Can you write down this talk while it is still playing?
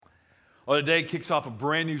Well, today kicks off a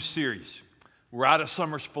brand new series. We're out of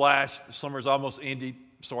summer splash. The summer's almost ended.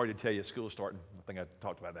 Sorry to tell you, school is starting. I think I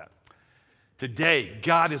talked about that. Today,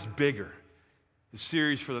 God is bigger. The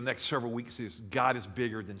series for the next several weeks is God is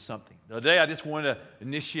bigger than something. Today, I just wanted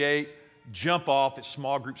to jump off at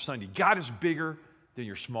Small Group Sunday. God is bigger than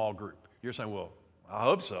your small group. You're saying, well, I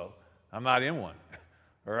hope so. I'm not in one.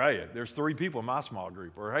 Or, hey, there's 3 people in my small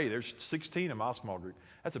group. Or, hey, there's 16 in my small group.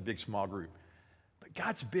 That's a big small group. But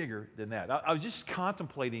God's bigger than that. I was just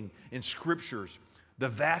contemplating in scriptures the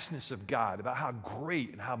vastness of God, about how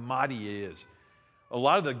great and how mighty He is. A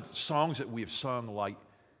lot of the songs that we have sung, like,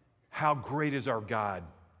 how great is our God,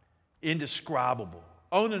 indescribable.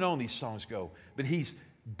 On and on these songs go. But He's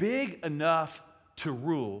big enough to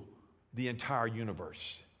rule the entire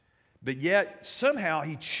universe. But yet, somehow,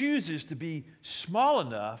 He chooses to be small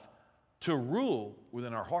enough to rule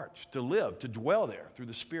within our hearts, to live, to dwell there through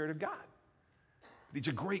the Spirit of God. He's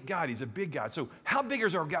a great God. He's a big God. So how big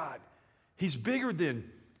is our God? He's bigger than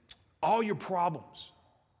all your problems,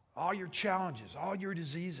 all your challenges, all your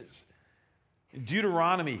diseases. In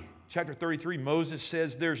Deuteronomy chapter 33, Moses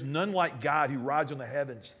says, there's none like God who rides on the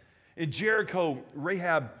heavens. In Jericho,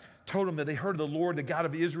 Rahab told them that they heard of the Lord, the God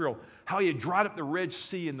of Israel, how He had dried up the Red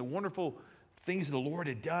Sea and the wonderful things the Lord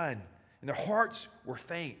had done. And their hearts were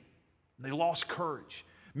faint. And they lost courage.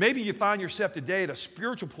 Maybe you find yourself today at a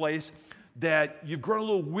spiritual place that you've grown a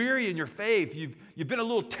little weary in your faith. You've been a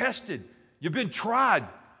little tested. You've been tried.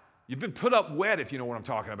 You've been put up wet, if you know what I'm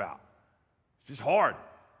talking about. It's just hard.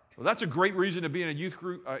 Well, that's a great reason to be in a youth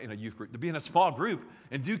group, to be in a small group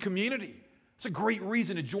and do community. It's a great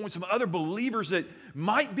reason to join some other believers that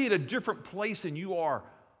might be at a different place than you are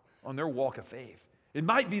on their walk of faith. It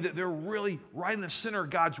might be that they're really right in the center of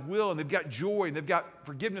God's will, and they've got joy, and they've got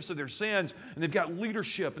forgiveness of their sins, and they've got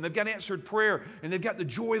leadership, and they've got answered prayer, and they've got the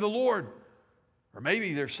joy of the Lord. Or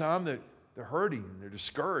maybe there's some that they're hurting, and they're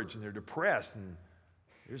discouraged, and they're depressed, and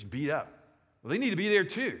they're just beat up. Well, they need to be there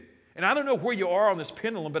too. And I don't know where you are on this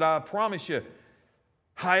pendulum, but I promise you,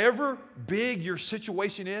 however big your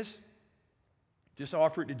situation is, just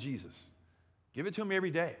offer it to Jesus. Give it to Him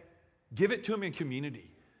every day. Give it to Him in community.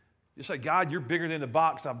 Just say, God, You're bigger than the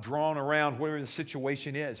box I've drawn around whatever the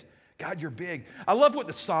situation is. God, You're big. I love what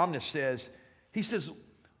the psalmist says. He says,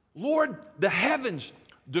 Lord, the heavens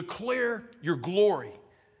declare Your glory.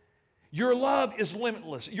 Your love is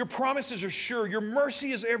limitless. Your promises are sure. Your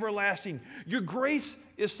mercy is everlasting. Your grace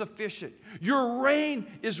is sufficient. Your reign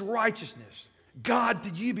is righteousness. God, to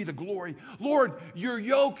You be the glory. Lord, Your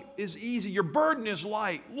yoke is easy. Your burden is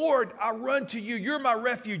light. Lord, I run to You. You're my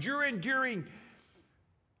refuge. You're enduring.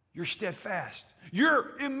 You're steadfast.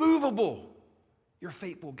 You're immovable. You're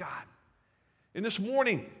faithful, God. And this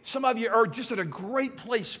morning, some of you are just at a great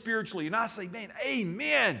place spiritually. And I say, man,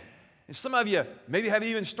 amen. And some of you maybe have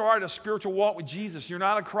even started a spiritual walk with Jesus. You're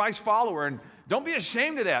not a Christ follower. And don't be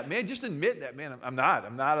ashamed of that, man. Just admit that, man. I'm not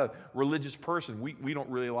a religious person. We don't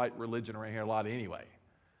really like religion around here a lot anyway.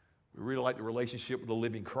 We really like the relationship with the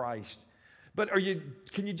living Christ. But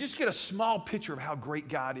can you just get a small picture of how great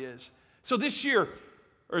God is? So this year,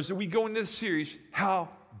 or as we go into this series, how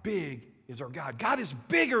big is our God? God is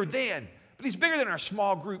bigger than, but He's bigger than our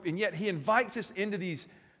small group, and yet He invites us into these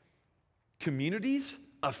communities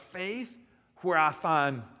of faith where I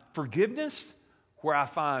find forgiveness, where I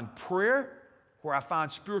find prayer, where I find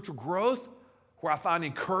spiritual growth, where I find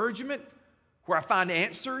encouragement, where I find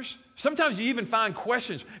answers. Sometimes you even find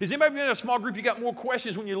questions. Has anybody been in a small group, you got more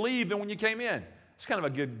questions when you leave than when you came in? It's kind of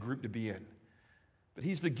a good group to be in. But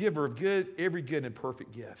He's the giver of every good and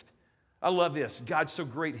perfect gift. I love this. God's so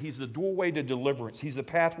great. He's the doorway to deliverance. He's the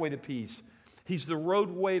pathway to peace. He's the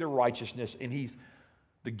roadway to righteousness. And He's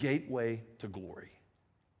the gateway to glory.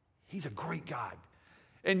 He's a great God.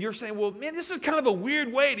 And you're saying, well, man, this is kind of a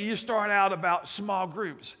weird way to start out about small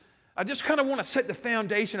groups. I just kind of want to set the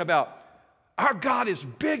foundation about our God is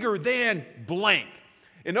bigger than blank.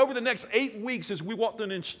 And over the next 8 weeks, as we walk through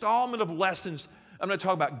an installment of lessons, I'm going to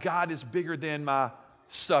talk about God is bigger than my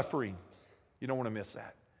suffering. You don't want to miss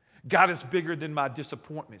that. God is bigger than my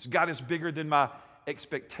disappointments. God is bigger than my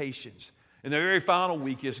expectations. And the very final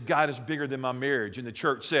week is God is bigger than my marriage. And the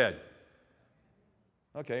church said,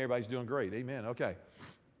 okay, everybody's doing great. Amen. Okay.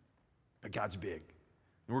 But God's big.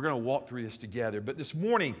 And we're going to walk through this together. But this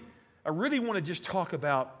morning, I really want to just talk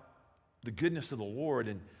about the goodness of the Lord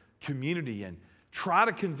and community and try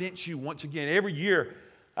to convince you once again. Every year,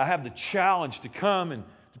 I have the challenge to come and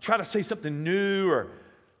to try to say something new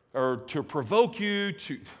or to provoke you,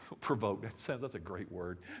 that's a great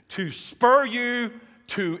word, to spur you,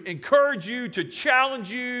 to encourage you, to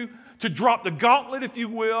challenge you, to drop the gauntlet, if you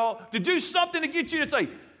will, to do something to get you to say,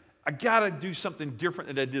 I got to do something different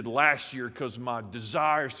than I did last year because my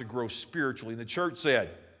desire is to grow spiritually. And the church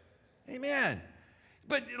said, amen.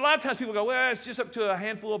 But a lot of times people go, well, it's just up to a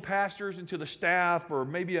handful of pastors and to the staff or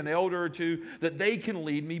maybe an elder or two that they can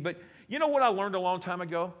lead me. But you know what I learned a long time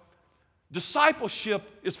ago? Discipleship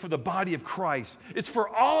is for the body of Christ. It's for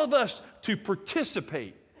all of us to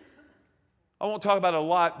participate. I won't talk about it a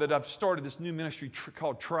lot, but I've started this new ministry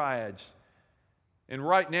called Triads. And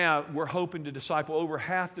right now, we're hoping to disciple over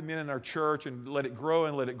half the men in our church and let it grow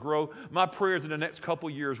and let it grow. My prayer is in the next couple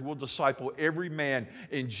years, we'll disciple every man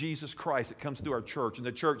in Jesus Christ that comes through our church. And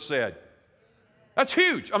the church said, that's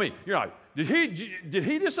huge. I mean, you're like, did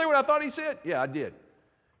he just say what I thought he said? Yeah, I did.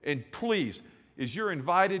 And please, as you're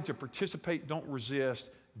invited to participate, don't resist.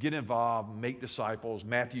 Get involved, make disciples.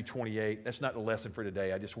 Matthew 28. That's not the lesson for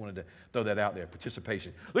today. I just wanted to throw that out there.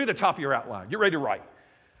 Participation. Look at the top of your outline. Get ready to write.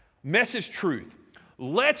 Message truth.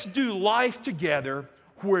 Let's do life together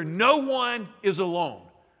where no one is alone.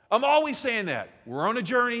 I'm always saying that. We're on a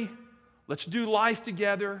journey. Let's do life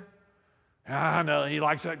together. I know he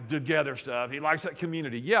likes that together stuff. He likes that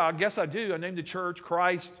community. Yeah, I guess I do. I named the church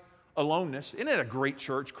Christ Aloneness. Isn't it a great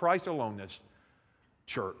church? Christ Aloneness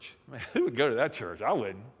Church. Man, who would go to that church? I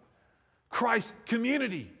wouldn't. Christ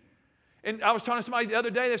Community. And I was talking to somebody the other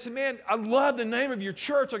day. They said, man, I love the name of your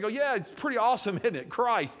church. I go, yeah, it's pretty awesome, isn't it?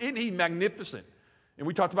 Christ. Isn't he magnificent? And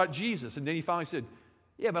we talked about Jesus. And then he finally said,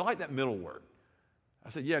 yeah, but I like that middle word. I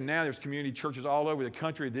said, yeah, now there's community churches all over the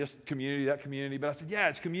country, this community, that community. But I said, yeah,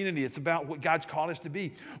 it's community. It's about what God's called us to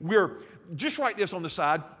be. We're, just write this on the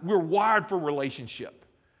side, we're wired for relationship.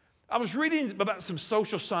 I was reading about some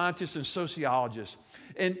social scientists and sociologists,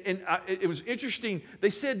 and it was interesting. They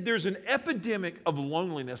said there's an epidemic of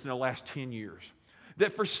loneliness in the last 10 years.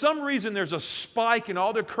 That for some reason there's a spike in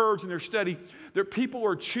all their curves in their study that people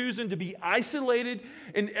are choosing to be isolated.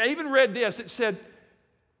 And I even read this. It said,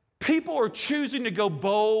 people are choosing to go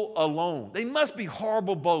bowl alone. They must be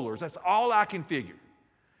horrible bowlers. That's all I can figure.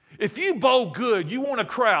 If you bowl good, you want a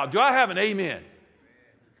crowd. Do I have an amen?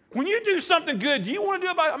 When you do something good, do you want to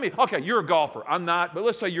do it by, okay, you're a golfer. I'm not, but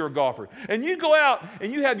let's say you're a golfer. And you go out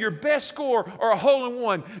and you have your best score or a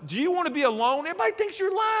hole-in-one. Do you want to be alone? Everybody thinks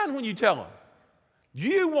you're lying when you tell them.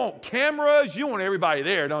 You want cameras. You want everybody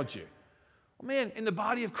there, don't you? Well, man, in the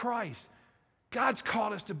body of Christ, God's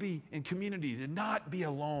called us to be in community, to not be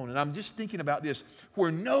alone. And I'm just thinking about this,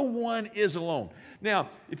 where no one is alone. Now,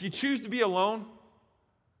 if you choose to be alone,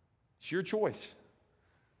 it's your choice.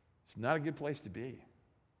 It's not a good place to be.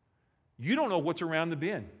 You don't know what's around the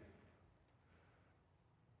bend.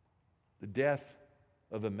 The death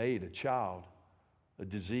of a mate, a child, a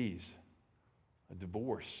disease, a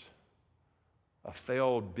divorce, a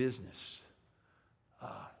failed business, a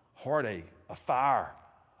heartache, a fire.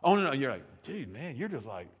 Oh, no, you're like, dude, man, you're just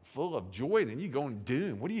like full of joy, and then you go in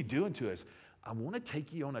doom. What are you doing to us? I want to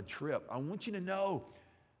take you on a trip. I want you to know,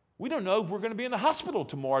 we don't know if we're going to be in the hospital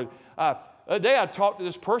tomorrow. The day I talked to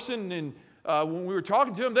this person, and when we were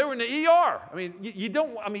talking to them, they were in the ER. I mean,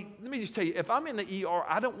 let me just tell you, if I'm in the ER,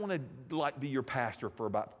 I don't want to be your pastor for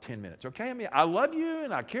about 10 minutes, okay? I mean, I love you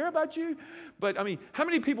and I care about you, but how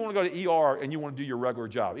many people want to go to ER and you want to do your regular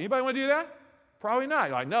job? Anybody want to do that? Probably not.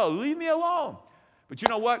 You're like, no, leave me alone. But you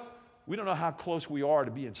know what? We don't know how close we are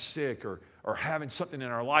to being sick or having something in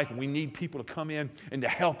our life, and we need people to come in and to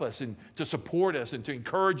help us and to support us and to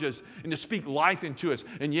encourage us and to speak life into us.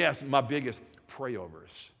 And yes, my biggest, pray over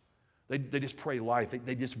us. They just pray life.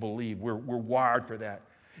 They just believe. We're wired for that.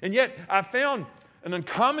 And yet, I found an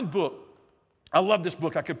uncommon book. I love this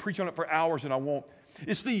book. I could preach on it for hours, and I won't.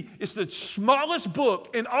 It's the smallest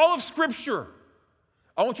book in all of Scripture.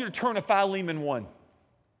 I want you to turn to Philemon 1.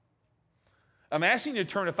 I'm asking you to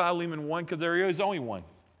turn to Philemon 1 because there is only one.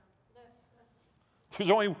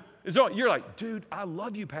 You're like, dude, I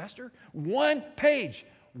love you, Pastor. One page.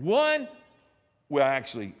 One. Well,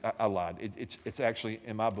 actually, I lied. It's actually,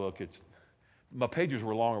 in my book, my pages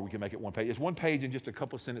were longer. We can make it one page. It's one page and just a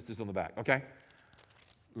couple of sentences on the back, okay?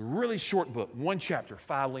 Really short book, one chapter,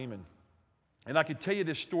 Philemon. And I could tell you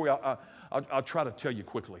this story. I'll try to tell you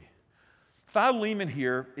quickly. Philemon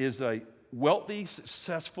here is a wealthy,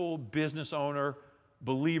 successful business owner,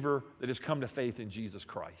 believer that has come to faith in Jesus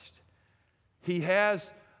Christ. He has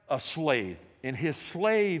a slave, and his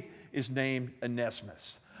slave is named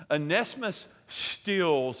Onesimus. Onesimus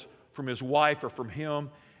steals from his wife or from him,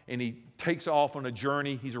 and he takes off on a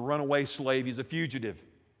journey. He's a runaway slave. He's a fugitive.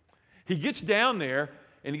 He gets down there,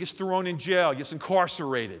 and he gets thrown in jail, gets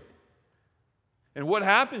incarcerated. And what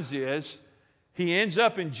happens is he ends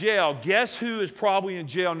up in jail. Guess who is probably in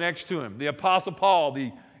jail next to him? The Apostle Paul,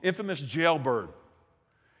 the infamous jailbird.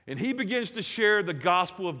 And he begins to share the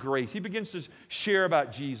gospel of grace. He begins to share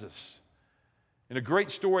about Jesus. And a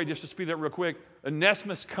great story, just to speed it up real quick,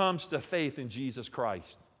 Onesimus comes to faith in Jesus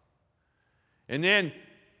Christ. And then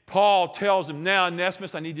Paul tells him, now,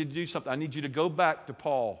 Onesimus, I need you to do something. I need you to go back to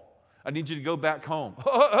Paul. I need you to go back home.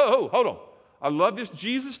 Oh, hold on. I love this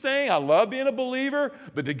Jesus thing. I love being a believer.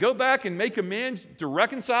 But to go back and make amends, to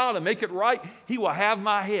reconcile, to make it right, he will have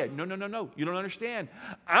my head. No. You don't understand.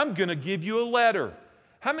 I'm going to give you a letter.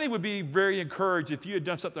 How many would be very encouraged if you had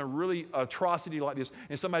done something really atrocity like this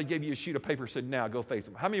and somebody gave you a sheet of paper and said, now, go face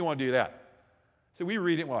them? How many want to do that? So we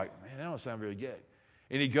read it and we're like, man, that don't sound very good.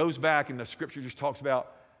 And he goes back and the scripture just talks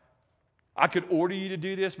about, I could order you to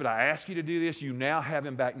do this, but I ask you to do this. You now have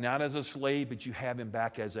him back not as a slave, but you have him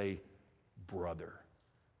back as a brother.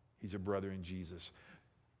 He's a brother in Jesus.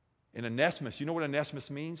 And Onesimus, you know what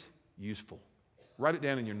Onesimus means? Useful. Write it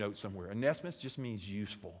down in your notes somewhere. Onesimus just means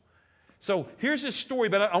useful. So here's this story,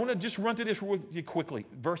 but I want to just run through this with you quickly.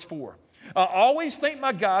 Verse 4. I always thank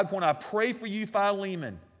my God when I pray for you,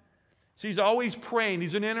 Philemon. So he's always praying.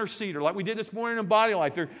 He's an interceder. Like we did this morning in Body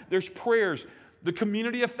Life, there's prayers. The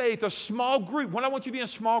community of faith, a small group. When I want you to be in a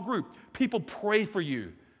small group, people pray for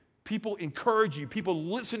you. People encourage you. People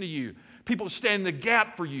listen to you. People stand in the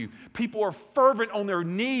gap for you. People are fervent on their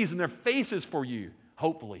knees and their faces for you,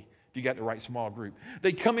 hopefully, if you got the right small group.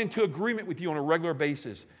 They come into agreement with you on a regular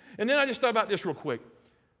basis. And then I just thought about this real quick.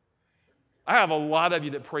 I have a lot of you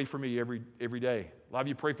that pray for me every day. A lot of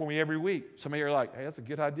you pray for me every week. Some of you are like, hey, that's a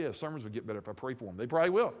good idea. Sermons would get better if I pray for them. They probably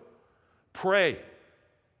will. Pray.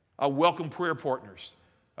 I welcome prayer partners.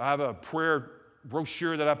 I have a prayer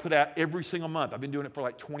brochure that I put out every single month. I've been doing it for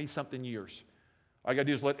like 20-something years. All you got to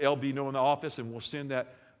do is let LB know in the office, and we'll send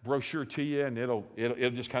that brochure to you, and it'll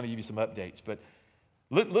just kind of give you some updates. But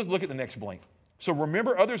let's look at the next blank. So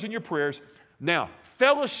remember others in your prayers. Now,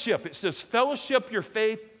 fellowship. It says fellowship your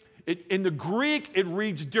faith. In the Greek, it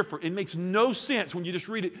reads different. It makes no sense when you just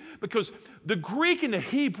read it because the Greek and the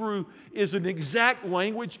Hebrew is an exact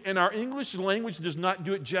language, and our English language does not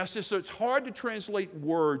do it justice, so it's hard to translate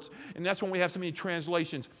words, and that's when we have so many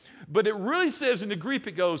translations. But it really says in the Greek,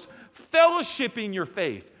 it goes, fellowshipping your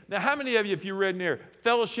faith. Now, how many of you, if you read in there,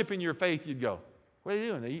 fellowshipping your faith, you'd go, what are they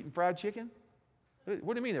doing? They eating fried chicken?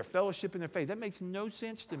 What do you mean they're fellowshipping their faith? That makes no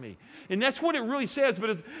sense to me. And that's what it really says.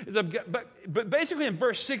 But basically in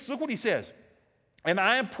verse 6, look what he says. And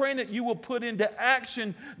I am praying that you will put into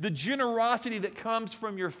action the generosity that comes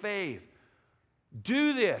from your faith.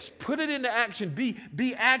 Do this. Put it into action.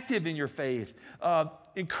 Be active in your faith.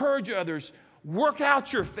 Encourage others. Work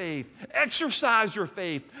out your faith. Exercise your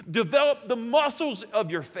faith. Develop the muscles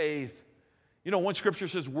of your faith. You know, one scripture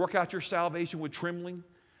says, work out your salvation with trembling.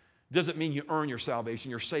 Doesn't mean you earn your salvation.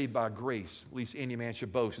 You're saved by grace. At least any man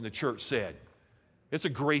should boast. And the church said, it's a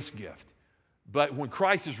grace gift. But when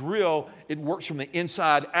Christ is real, it works from the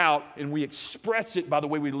inside out, and we express it by the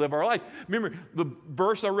way we live our life. Remember the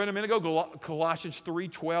verse I read a minute ago, Colossians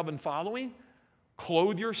 3:12 and following?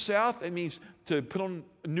 Clothe yourself. It means to put on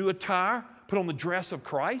a new attire, put on the dress of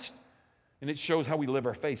Christ. And it shows how we live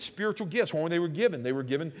our faith. Spiritual gifts, when they were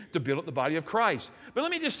given to build up the body of Christ. But let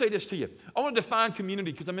me just say this to you. I want to define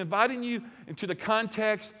community because I'm inviting you into the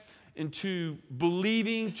context, into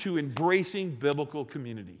believing, to embracing biblical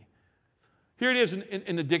community. Here it is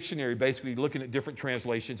in the dictionary, basically looking at different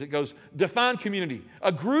translations. It goes, define community.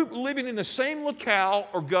 A group living in the same locale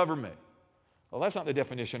or government. Well, that's not the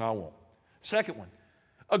definition I want. Second one,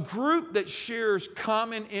 a group that shares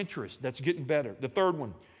common interests. That's getting better. The third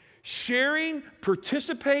one, sharing,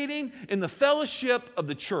 participating in the fellowship of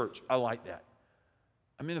the church. I like that.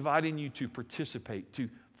 I'm inviting you to participate, to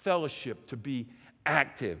fellowship, to be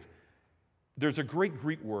active. There's a great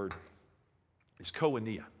Greek word. It's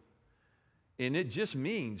koinonia. And it just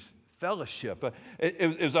means fellowship.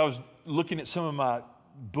 As I was looking at some of my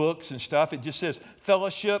books and stuff, it just says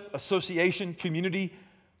fellowship, association, community,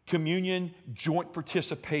 communion, joint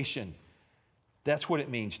participation. That's what it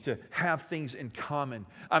means, to have things in common.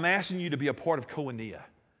 I'm asking you to be a part of koinonia.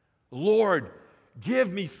 Lord,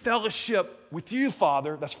 give me fellowship with you,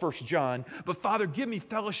 Father. That's 1 John. But Father, give me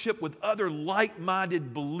fellowship with other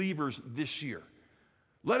like-minded believers this year.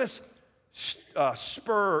 Let us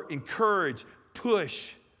spur, encourage,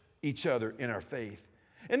 push each other in our faith.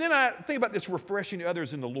 And then I think about this refreshing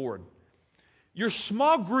others in the Lord. Your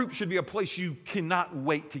small group should be a place you cannot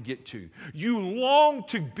wait to get to. You long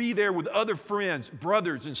to be there with other friends,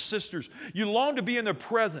 brothers and sisters. You long to be in their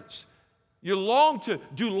presence. You long to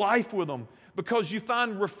do life with them because you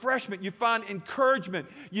find refreshment, you find encouragement,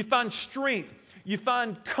 you find strength, you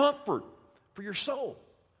find comfort for your soul.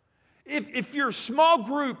 If your small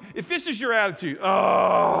group, if this is your attitude,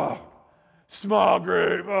 Small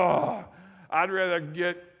group. Oh, I'd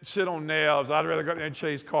rather sit on nails. I'd rather go there and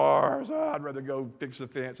chase cars. Oh, I'd rather go fix the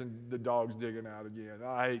fence and the dog's digging out again.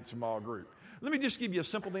 I hate small group. Let me just give you a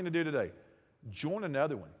simple thing to do today. Join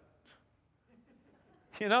another one.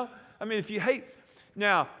 You know? I mean, if you hate...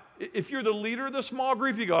 Now, if you're the leader of the small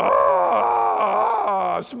group, you go,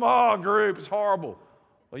 small group, it's horrible.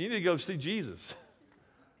 Well, you need to go see Jesus.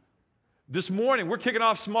 This morning, we're kicking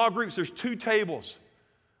off small groups. There's 2 tables.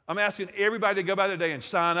 I'm asking everybody to go by today and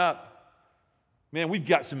sign up. Man, we've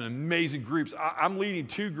got some amazing groups. I'm leading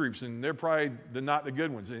 2 groups, and they're probably not the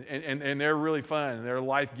good ones, and they're really fun, and they're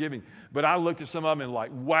life-giving. But I looked at some of them and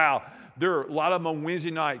like, wow, there are a lot of them on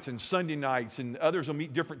Wednesday nights and Sunday nights, and others will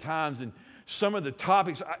meet different times, and some of the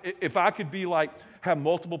topics, if I could be like, have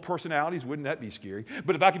multiple personalities, wouldn't that be scary?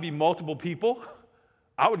 But if I could be multiple people,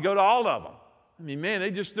 I would go to all of them. I mean,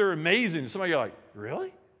 man, they're amazing. Somebody like,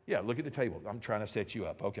 really? Yeah, look at the table. I'm trying to set you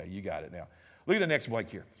up. Okay, you got it now. Look at the next blank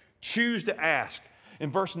here. Choose to ask.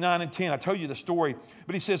 In verse 9 and 10, I told you the story,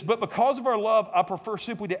 but he says, but because of our love, I prefer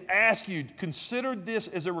simply to ask you, consider this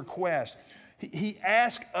as a request. He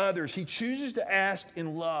asks others. He chooses to ask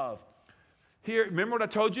in love. Here, remember what I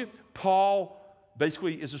told you? Paul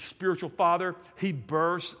basically is a spiritual father. He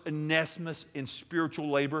births Onesimus in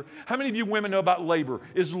spiritual labor. How many of you women know about labor?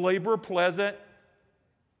 Is labor pleasant?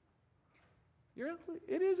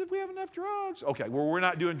 It is if we have enough drugs. Okay, well, we're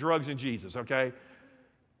not doing drugs in Jesus, okay?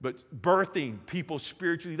 But birthing people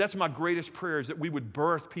spiritually, that's my greatest prayer, is that we would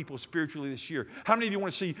birth people spiritually this year. How many of you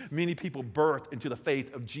want to see many people birth into the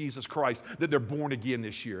faith of Jesus Christ, that they're born again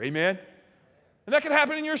this year? Amen? And that can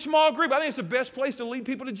happen in your small group. I think it's the best place to lead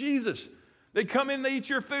people to Jesus. They come in, they eat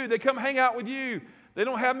your food, they come hang out with you. They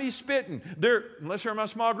don't have me spitting. Unless they're in my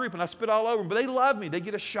small group and I spit all over them, but they love me. They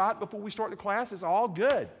get a shot before we start the class. It's all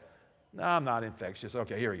good. No, I'm not infectious.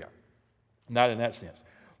 Okay, here we go. Not in that sense.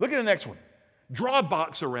 Look at the next one. Draw a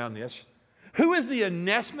box around this. Who is the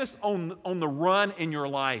Onesimus on the run in your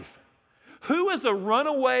life? Who is a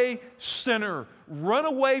runaway sinner, run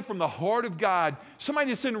away from the heart of God, somebody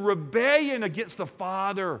that's in rebellion against the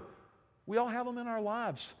Father? We all have them in our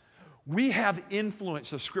lives. We have influence,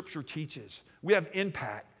 the Scripture teaches. We have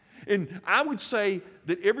impact. And I would say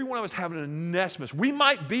that every one of us have an Onesimus. We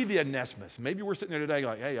might be the Onesimus. Maybe we're sitting there today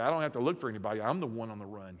like, hey, I don't have to look for anybody. I'm the one on the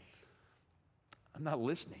run. I'm not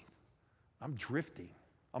listening. I'm drifting.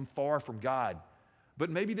 I'm far from God. But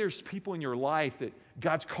maybe there's people in your life that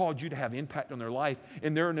God's called you to have impact on their life,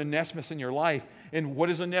 and they're an Onesimus in your life. And what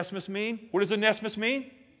does Onesimus mean? What does Onesimus mean?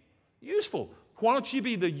 Useful. Why don't you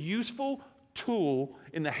be the useful tool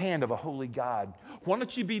in the hand of a holy God? Why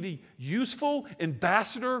don't you be the useful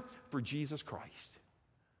ambassador for Jesus Christ,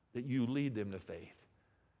 that you lead them to faith?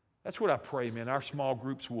 That's what I pray, man. Our small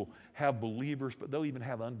groups will have believers, but they'll even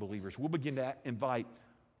have unbelievers. We'll begin to invite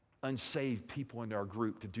unsaved people into our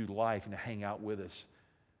group to do life and to hang out with us.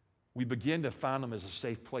 We begin to find them as a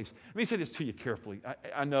safe place. Let me say this to you carefully.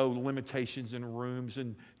 I know limitations in rooms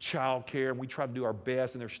and child care, and we try to do our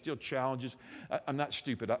best, and there's still challenges. I'm not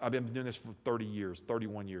stupid. I've been doing this for 30 years,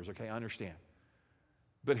 31 years, okay? I understand.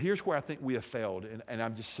 But here's where I think we have failed, and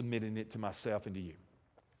I'm just submitting it to myself and to you.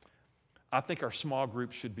 I think our small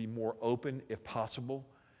groups should be more open if possible,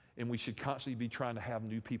 and we should constantly be trying to have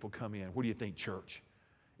new people come in. What do you think, church?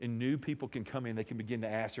 And new people can come in, they can begin to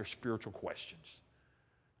ask their spiritual questions.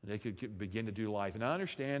 They could begin to do life. And I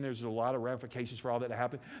understand there's a lot of ramifications for all that to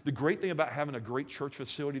happen. The great thing about having a great church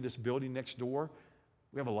facility, this building next door,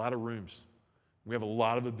 we have a lot of rooms. We have a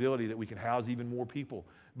lot of ability that we can house even more people.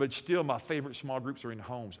 But still, my favorite small groups are in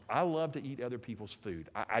homes. I love to eat other people's food.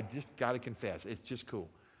 I just got to confess, it's just cool.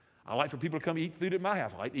 I like for people to come eat food at my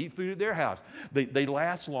house. I like to eat food at their house. They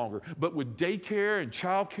last longer. But with daycare and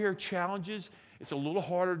child care challenges, it's a little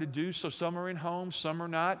harder to do, so some are in homes, some are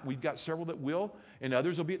not. We've got several that will, and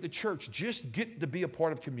others will be at the church. Just get to be a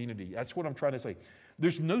part of community. That's what I'm trying to say.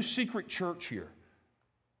 There's no secret church here.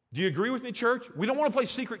 Do you agree with me, church? We don't want to play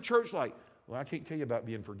secret church like, well, I can't tell you about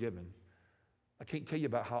being forgiven. I can't tell you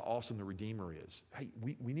about how awesome the Redeemer is. Hey,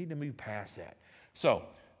 we need to move past that. So,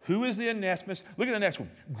 who is the Onesimus? Look at the next one.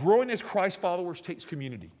 Growing as Christ followers takes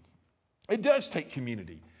community. It does take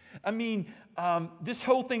community. I mean, this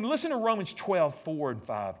whole thing, listen to Romans 12, 4 and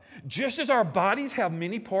 5. Just as our bodies have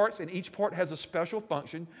many parts and each part has a special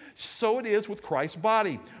function, so it is with Christ's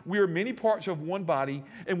body. We are many parts of one body,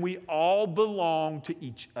 and we all belong to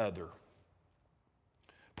each other.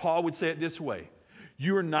 Paul would say it this way.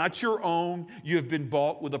 You are not your own. You have been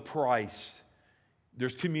bought with a price.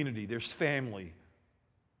 There's community. There's family.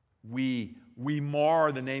 We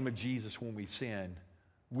mar the name of Jesus when we sin.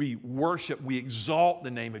 We worship, we exalt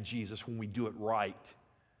the name of Jesus when we do it right.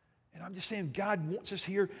 And I'm just saying God wants us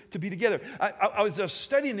here to be together. I was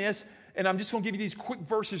studying this, and I'm just going to give you these quick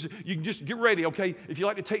verses. You can just get ready, okay? If you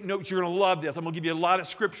like to take notes, you're going to love this. I'm going to give you a lot of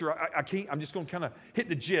scripture. I'm just going to kind of hit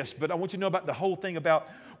the gist, but I want you to know about the whole thing about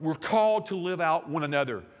we're called to live out one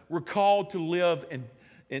another. We're called to live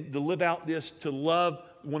and to live out this, to love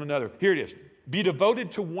one another. Here it is. Be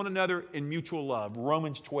devoted to one another in mutual love.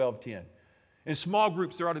 Romans 12:10. In small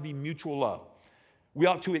groups, there ought to be mutual love. We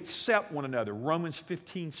ought to accept one another. Romans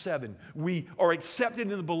 15:7. We are accepted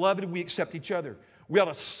in the beloved. We accept each other. We ought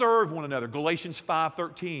to serve one another. Galatians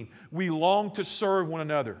 5:13. We long to serve one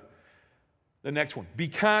another. The next one. Be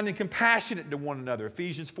kind and compassionate to one another.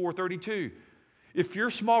 Ephesians 4:32. If your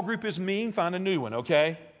small group is mean, find a new one,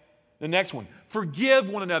 okay? The next one. Forgive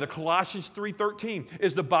one another. Colossians 3:13.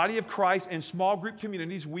 As the body of Christ and small group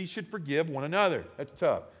communities, we should forgive one another. That's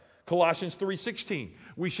tough. Colossians 3:16.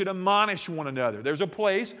 We should admonish one another. There's a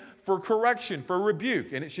place for correction, for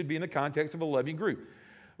rebuke, and it should be in the context of a loving group.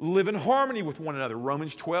 Live in harmony with one another.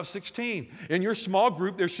 Romans 12:16. In your small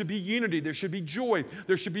group, there should be unity, there should be joy,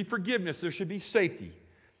 there should be forgiveness, there should be safety.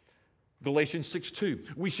 Galatians 6:2.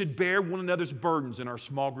 We should bear one another's burdens in our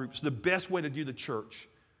small groups. The best way to do the church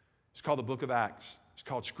is called the book of Acts. It's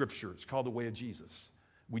called Scripture. It's called the way of Jesus.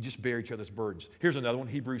 We just bear each other's burdens. Here's another one,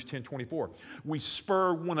 Hebrews 10:24. We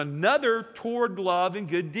spur one another toward love and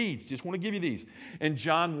good deeds. Just want to give you these. In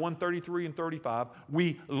John 1:33 and 35,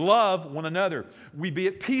 we love one another. We be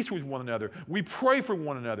at peace with one another. We pray for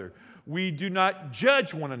one another. We do not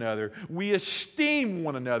judge one another. We esteem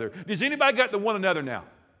one another. Does anybody got the one another now?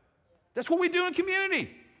 That's what we do in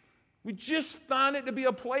community. We just find it to be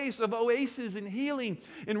a place of oasis and healing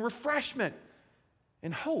and refreshment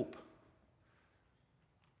and hope.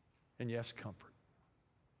 And yes, comfort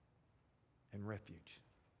and refuge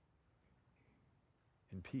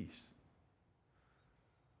and peace.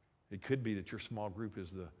 It could be that your small group is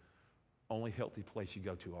the only healthy place you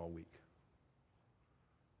go to all week.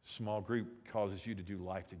 Small group causes you to do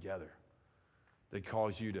life together. They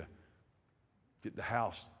cause you to get the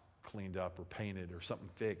house cleaned up or painted or something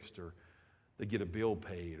fixed, or they get a bill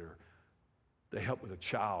paid, or they help with a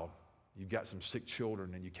child. You've got some sick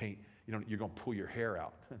children and you're going to pull your hair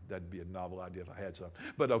out. That'd be a novel idea if I had some.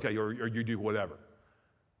 But okay, or you do whatever.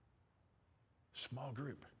 Small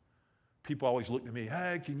group. People always look to me,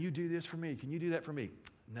 hey, can you do this for me? Can you do that for me?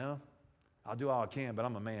 No, I'll do all I can, but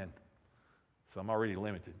I'm a man, so I'm already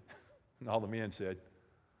limited. And all the men said,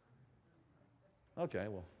 okay,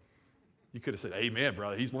 well, you could have said, amen,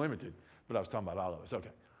 brother, he's limited. But I was talking about all of us.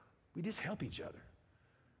 Okay. We just help each other.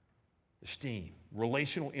 Esteem,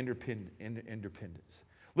 relational independence.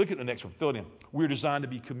 Look at the next one. Fill it in. We're designed to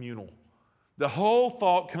be communal. The whole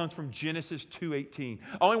thought comes from Genesis 2:18.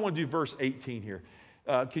 I only want to do verse 18 here.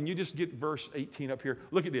 Can you just get verse 18 up here?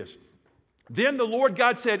 Look at this. Then the Lord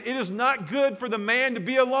God said, it is not good for the man to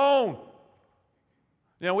be alone.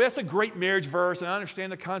 Now, that's a great marriage verse, and I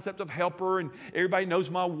understand the concept of helper, and everybody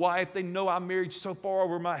knows my wife. They know I'm married so far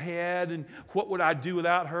over my head, and what would I do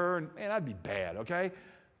without her? And man, I'd be bad, okay?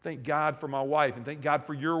 Thank God for my wife, and thank God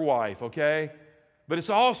for your wife, okay? But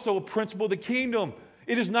it's also a principle of the kingdom.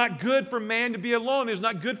 It is not good for man to be alone. It is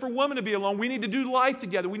not good for woman to be alone. We need to do life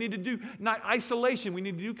together. We need to do not isolation. We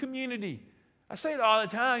need to do community. I say it all the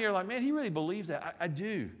time. You're like, man, he really believes that. I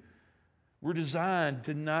do. We're designed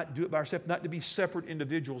to not do it by ourselves, not to be separate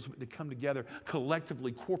individuals, but to come together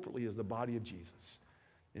collectively, corporately as the body of Jesus.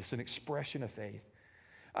 It's an expression of faith.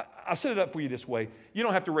 I'll set it up for you this way. You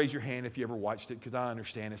don't have to raise your hand if you ever watched it, because I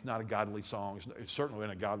understand it's not a godly song. It's certainly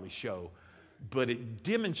not a godly show. But it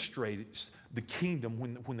demonstrates the kingdom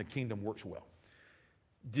when the kingdom works well.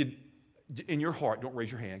 In your heart, don't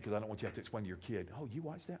raise your hand, because I don't want you to have to explain to your kid, oh, you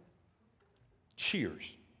watched that?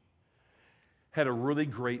 Cheers had a really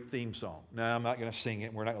great theme song. Now, I'm not going to sing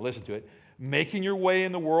it. We're not going to listen to it. Making your way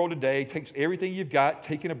in the world today takes everything you've got.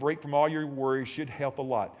 Taking a break from all your worries should help a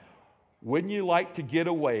lot. Wouldn't you like to get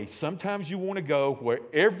away? Sometimes you want to go where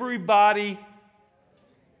everybody,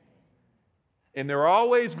 and they're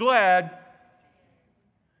always glad.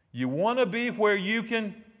 You want to be where you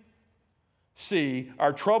can see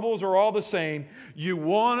our troubles are all the same. You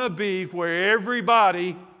want to be where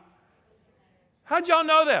everybody. How'd y'all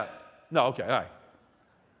know that? No, okay, all right.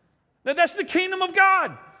 Now that's the kingdom of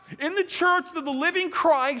God. In the church of the living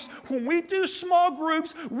Christ, when we do small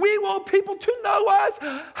groups, we want people to know us.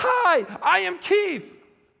 Hi, I am Keith.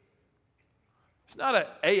 It's not an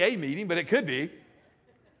AA meeting, but it could be.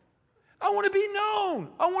 I want to be known.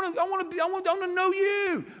 I want to know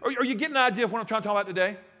you. Are you getting an idea of what I'm trying to talk about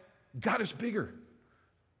today? God is bigger.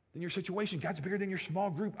 than your situation. God's bigger than your small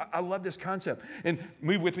group. I love this concept. And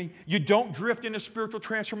move with me. You don't drift into spiritual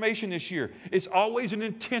transformation this year. It's always an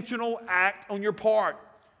intentional act on your part.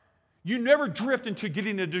 You never drift into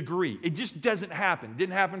getting a degree. It just doesn't happen. It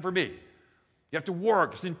didn't happen for me. You have to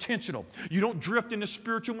work. It's intentional. You don't drift into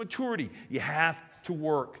spiritual maturity. You have to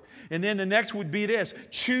work. And then the next would be this.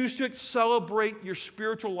 Choose to celebrate your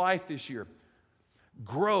spiritual life this year.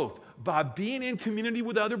 Growth by being in community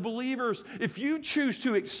with other believers. If you choose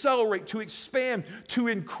to accelerate, to expand, to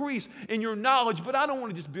increase in your knowledge, but I don't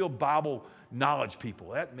want to just build Bible knowledge people.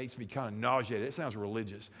 That makes me kind of nauseated. It sounds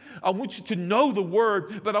religious. I want you to know the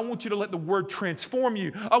Word, but I want you to let the Word transform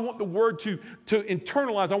you. I want the Word to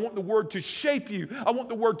internalize. I want the Word to shape you. I want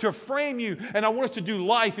the Word to frame you. And I want us to do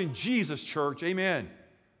life in Jesus, church. Amen.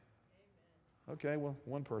 Okay, well,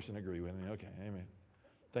 one person agreed with me. Okay, amen.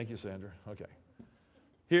 Thank you, Sandra. Okay.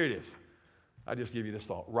 Here it is. I just give you this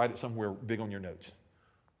thought. Write it somewhere big on your notes.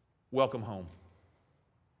 Welcome home.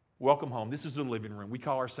 Welcome home. This is the living room. We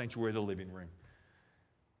call our sanctuary the living room.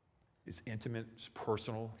 It's intimate. It's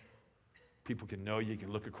personal. People can know you. You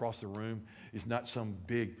can look across the room. It's not some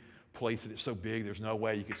big place that it's so big there's no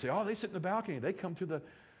way you can say, oh, they sit in the balcony. They come to the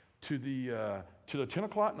 10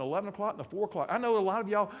 o'clock and 11 o'clock and the 4 o'clock. I know a lot of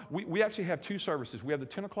y'all, we actually have two services. We have the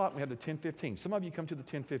 10 o'clock and we have the 10:15. Some of you come to the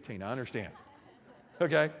 10:15. I understand.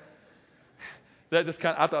 Okay? I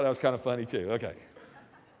thought that was kind of funny too. Okay.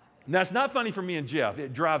 Now, it's not funny for me and Jeff.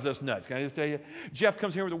 It drives us nuts. Can I just tell you? Jeff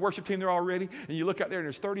comes here with the worship team there already, and you look out there and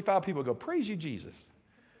there's 35 people go, praise you, Jesus.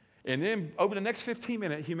 And then over the next 15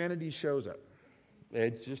 minutes, humanity shows up.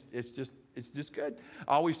 It's just good.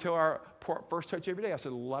 I always tell our first touch every day, I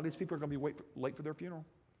said, a lot of these people are going to be late for their funeral.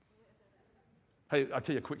 Hey, I'll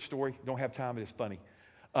tell you a quick story. Don't have time, but it's funny.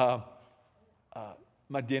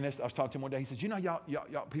 My dentist, I was talking to him one day. He says, you know,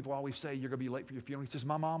 y'all people always say you're going to be late for your funeral. He says,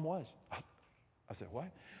 my mom was. I said,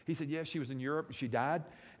 what? He said, yeah, she was in Europe and she died.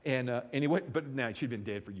 And he went, but now she'd been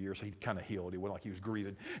dead for years, so he kind of healed. It wasn't like he was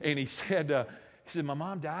grieving. And he said, my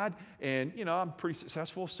mom died, and, you know, I'm pretty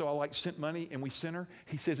successful, so I, sent money, and we sent her.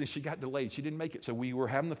 He says, and she got delayed. She didn't make it. So we were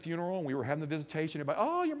having the funeral, and we were having the visitation. Everybody,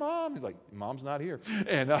 oh, your mom. He's like, mom's not here.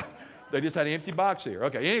 And they just had an empty box here.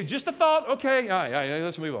 Okay, anyway, just a thought. Okay, all right,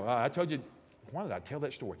 let's move on. I told you, why did I tell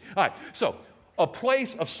that story? All right, so a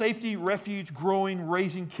place of safety, refuge, growing,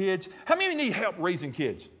 raising kids. How many need help raising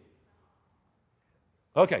kids?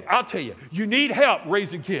 Okay, I'll tell you. You need help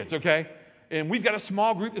raising kids, okay? And we've got a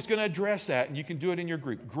small group that's going to address that, and you can do it in your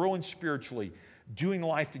group. Growing spiritually, doing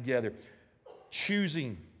life together,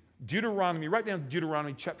 choosing. Deuteronomy, write down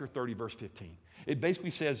Deuteronomy chapter 30, verse 15. It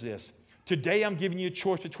basically says this. Today I'm giving you a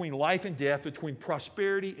choice between life and death, between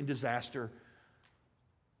prosperity and disaster.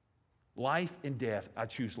 Life and death, I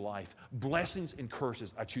choose life. Blessings and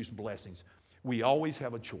curses, I choose blessings. We always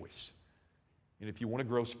have a choice. And if you want to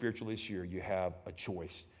grow spiritually this year, you have a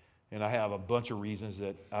choice. And I have a bunch of reasons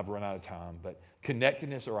that I've run out of time, but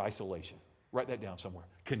connectedness or isolation. Write that down somewhere.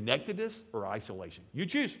 Connectedness or isolation. You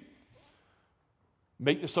choose.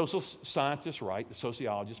 Make the social scientists right, the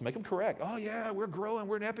sociologists, make them correct. Oh yeah, we're growing,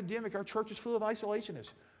 we're an epidemic, our church is full of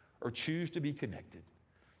isolationists. Or choose to be connected.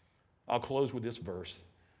 I'll close with this verse.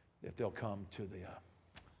 If they'll come to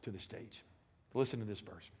the stage. Listen to this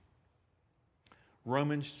verse.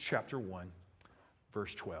 Romans chapter 1,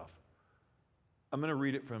 verse 12. I'm going to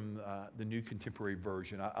read it from the New Contemporary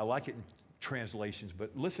Version. I like it in translations,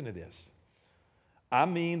 but listen to this. I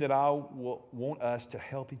mean that I want us to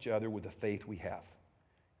help each other with the faith we have.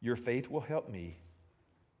 Your faith will help me,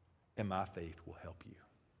 and my faith will help you.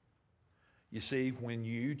 You see, when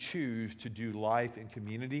you choose to do life in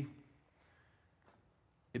community,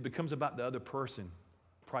 it becomes about the other person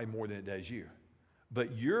probably more than it does you.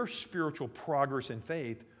 But your spiritual progress and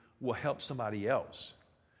faith will help somebody else,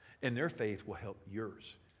 and their faith will help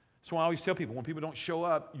yours. So I always tell people, when people don't show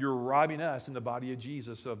up, you're robbing us in the body of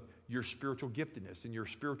Jesus of your spiritual giftedness and your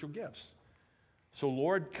spiritual gifts. So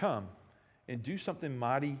Lord, come and do something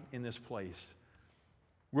mighty in this place.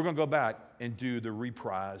 We're going to go back and do the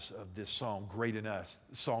reprise of this song, Great in Us,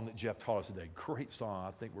 the song that Jeff taught us today. Great song.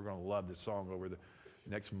 I think we're going to love this song over the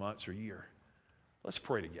next months or year. Let's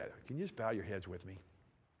pray together. Can you just bow your heads with me?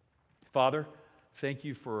 Father, thank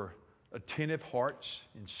you for attentive hearts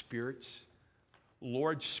and spirits.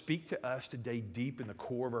 Lord, speak to us today deep in the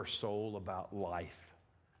core of our soul about life.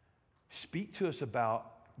 Speak to us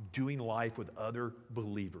about doing life with other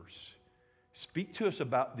believers. Speak to us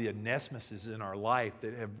about the anesmesis in our life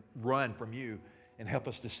that have run from you and help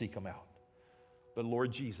us to seek them out. But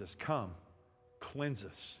Lord Jesus, come, cleanse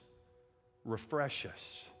us, refresh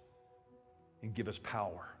us, and give us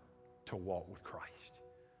power to walk with Christ.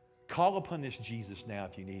 Call upon this Jesus now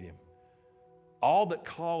if you need him. All that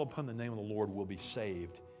call upon the name of the Lord will be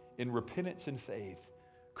saved. In repentance and faith,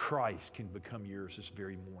 Christ can become yours this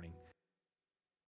very morning.